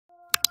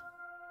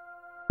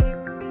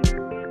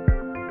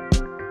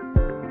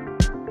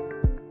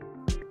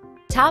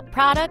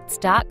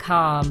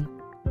TopProducts.com.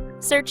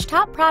 Search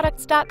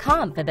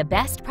TopProducts.com for the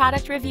best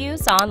product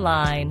reviews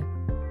online.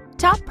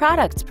 Top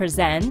Products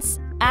presents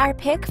our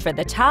pick for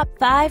the top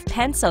 5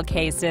 pencil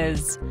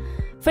cases.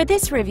 For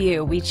this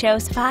review, we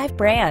chose 5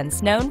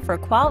 brands known for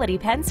quality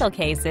pencil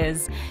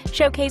cases,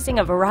 showcasing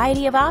a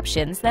variety of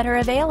options that are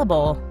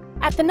available.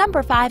 At the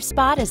number 5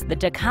 spot is the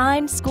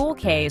Dakine School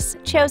Case,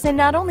 chosen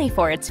not only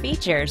for its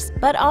features,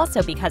 but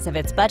also because of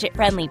its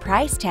budget-friendly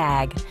price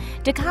tag.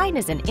 Dakine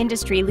is an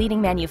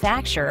industry-leading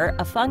manufacturer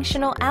of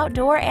functional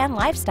outdoor and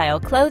lifestyle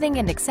clothing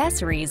and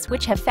accessories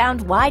which have found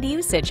wide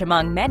usage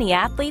among many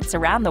athletes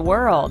around the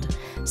world.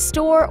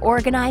 Store,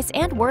 organize,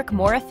 and work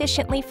more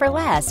efficiently for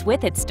less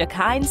with its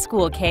Dakine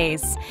School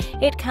Case.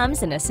 It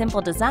comes in a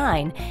simple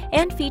design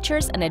and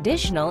features an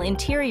additional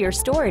interior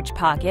storage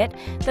pocket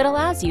that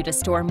allows you to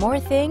store more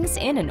things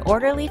in an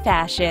orderly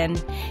fashion.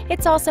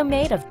 It's also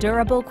made of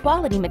durable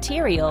quality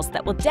materials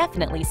that will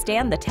definitely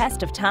stand the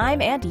test of time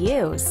and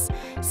use.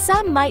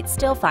 Some might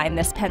still find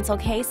this pencil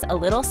case a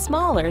little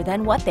smaller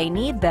than what they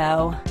need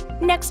though.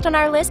 Next on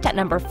our list at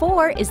number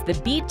 4 is the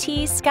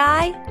BT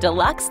Sky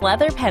Deluxe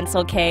Leather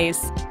Pencil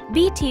Case.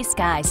 BT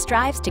Sky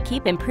strives to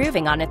keep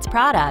improving on its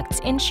products,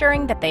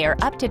 ensuring that they are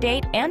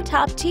up-to-date and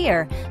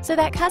top-tier so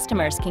that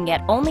customers can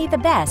get only the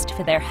best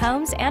for their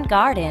homes and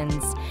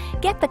gardens.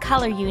 Get the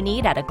color you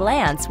need at a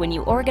glance when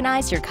you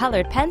organize your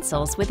colored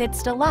pencils with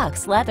its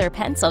deluxe leather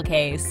pencil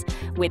case.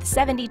 With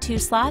 72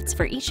 slots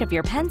for each of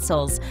your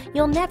pencils,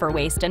 you'll never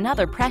waste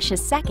another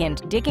precious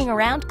second digging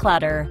around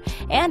clutter.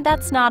 And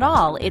that's not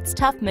all. Its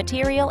tough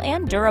material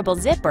and durable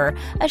zipper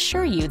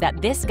assure you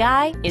that this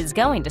guy is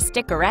going to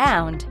stick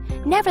around.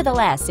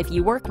 Nevertheless, if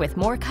you work with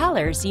more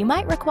colors, you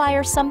might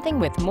require something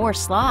with more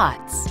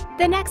slots.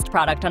 The next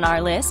product on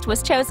our list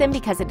was chosen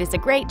because it is a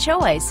great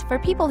choice for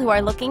people who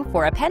are looking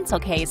for a pencil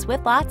case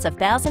with lots of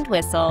thousand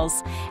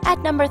whistles.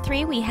 At number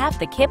 3, we have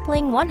the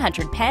Kipling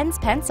 100 Pens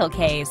Pencil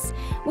Case.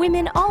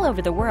 Women all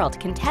over the world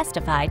can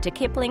testify to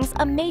Kipling's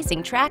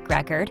amazing track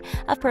record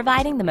of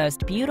providing the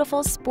most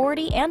beautiful,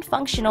 sporty, and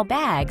functional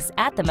bags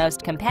at the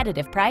most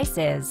competitive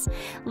prices.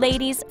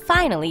 Ladies,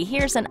 finally,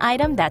 here's an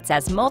item that's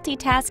as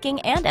multitasking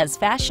and as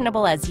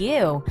fashionable as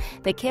you,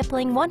 the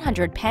Kipling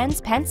 100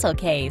 Pens Pencil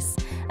Case.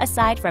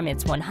 Aside from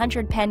its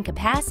 100 pen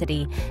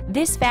capacity,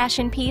 this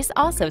fashion piece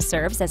also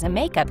serves as a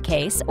makeup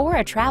case or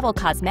a travel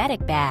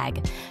cosmetic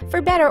bag.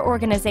 For better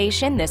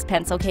organization, this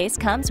pencil case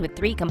comes with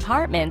 3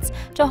 compartments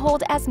to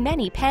hold as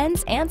many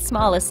pens and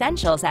small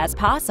essentials as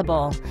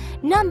possible.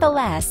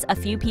 Nonetheless, a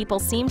few people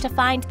seem to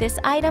find this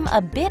item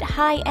a bit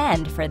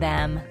high-end for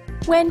them.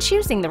 When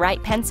choosing the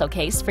right pencil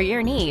case for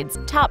your needs,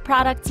 Top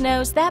Products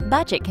knows that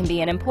budget can be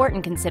an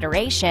important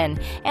consideration,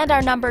 and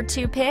our number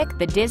 2 pick,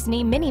 the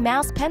Disney Minnie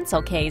Mouse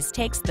Pencil Case,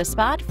 takes the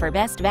spot for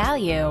best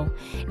value.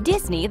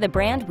 Disney, the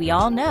brand we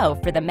all know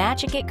for the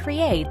magic it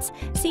creates,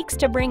 seeks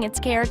to bring its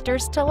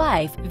characters to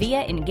life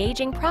via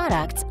engaging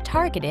products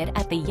targeted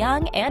at the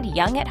young and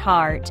young at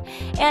heart.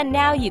 And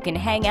now you can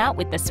hang out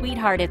with the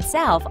sweetheart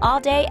itself all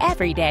day,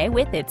 every day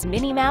with its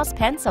Minnie Mouse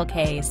Pencil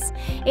Case.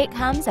 It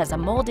comes as a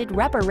molded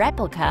rubber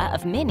replica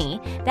of Minnie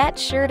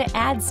that's sure to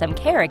add some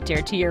character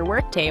to your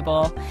work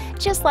table.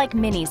 Just like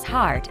Minnie's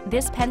heart,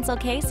 this pencil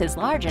case is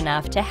large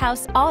enough to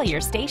house all your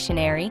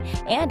stationery,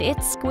 and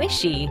it's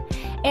squishy.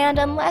 And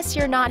unless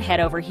you're not head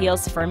over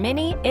heels for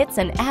Minnie, it's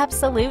an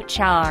absolute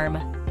charm.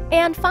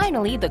 And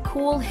finally, the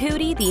cool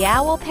Hootie the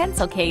Owl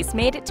Pencil Case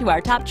made it to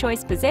our top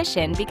choice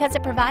position because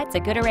it provides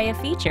a good array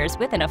of features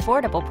with an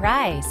affordable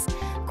price.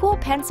 Cool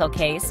Pencil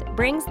Case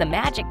brings the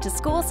magic to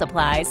school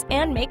supplies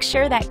and makes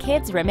sure that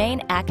kids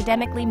remain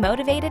academically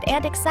motivated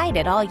and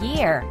excited all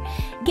year.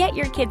 Get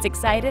your kids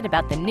excited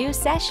about the new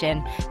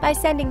session by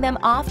sending them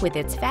off with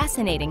its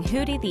fascinating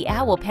Hootie the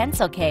Owl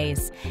Pencil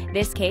Case.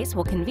 This case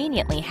will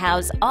conveniently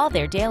house all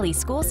their daily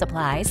school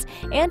supplies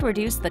and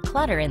reduce the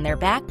clutter in their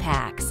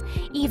backpacks.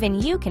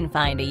 Even you can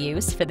find a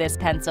use for this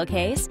pencil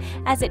case,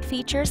 as it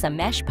features a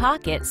mesh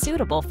pocket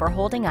suitable for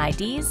holding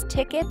IDs,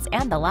 tickets,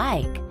 and the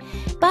like.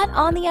 But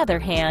on the other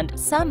hand,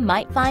 some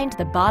might find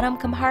the bottom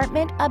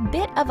compartment a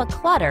bit of a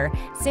clutter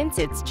since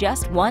it's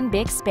just one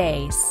big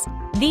space.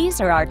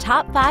 These are our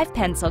top 5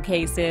 pencil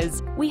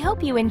cases. We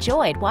hope you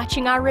enjoyed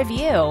watching our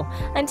review.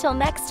 Until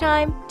next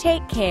time,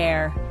 take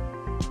care.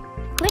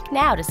 Click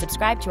now to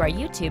subscribe to our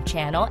YouTube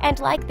channel and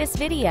like this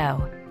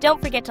video.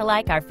 Don't forget to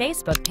like our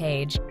Facebook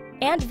page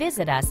and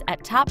visit us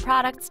at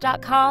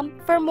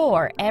TopProducts.com for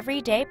more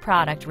everyday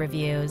product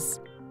reviews.